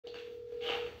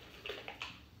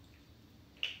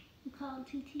called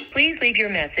TT. Please leave your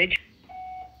message.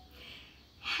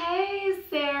 Hey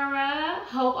Sarah,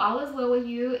 hope all is well with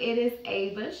you. It is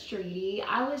Ava Streety.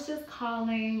 I was just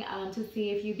calling to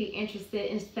see if you'd be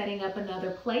interested in setting up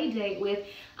another play date with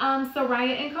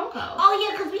Soraya and Coco. Oh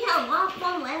yeah, because we had a lot of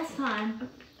fun last time.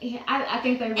 Yeah, I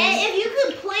think they really... And if you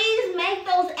could please make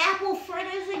those apple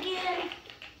fritters again.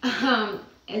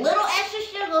 Little extra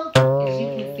sugar. As you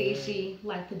can see, she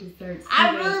liked the desserts.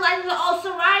 I really like the... Oh,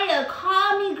 Soraya,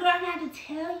 call me, girl. I have to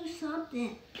tell you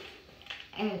something.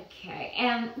 Okay,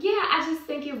 and yeah, I just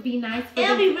think it would be nice for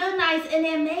It'll be real nice, and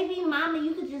then maybe, Mama,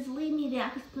 you could just leave me there. I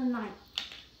could spend the night.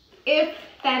 If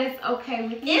that is okay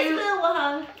with you. It's good with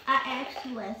her. I asked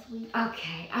you last week.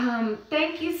 Okay,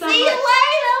 thank you so much. See you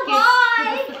later,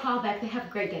 bye. Give us a call back. Have a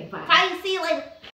great day. Bye. Bye, see you later.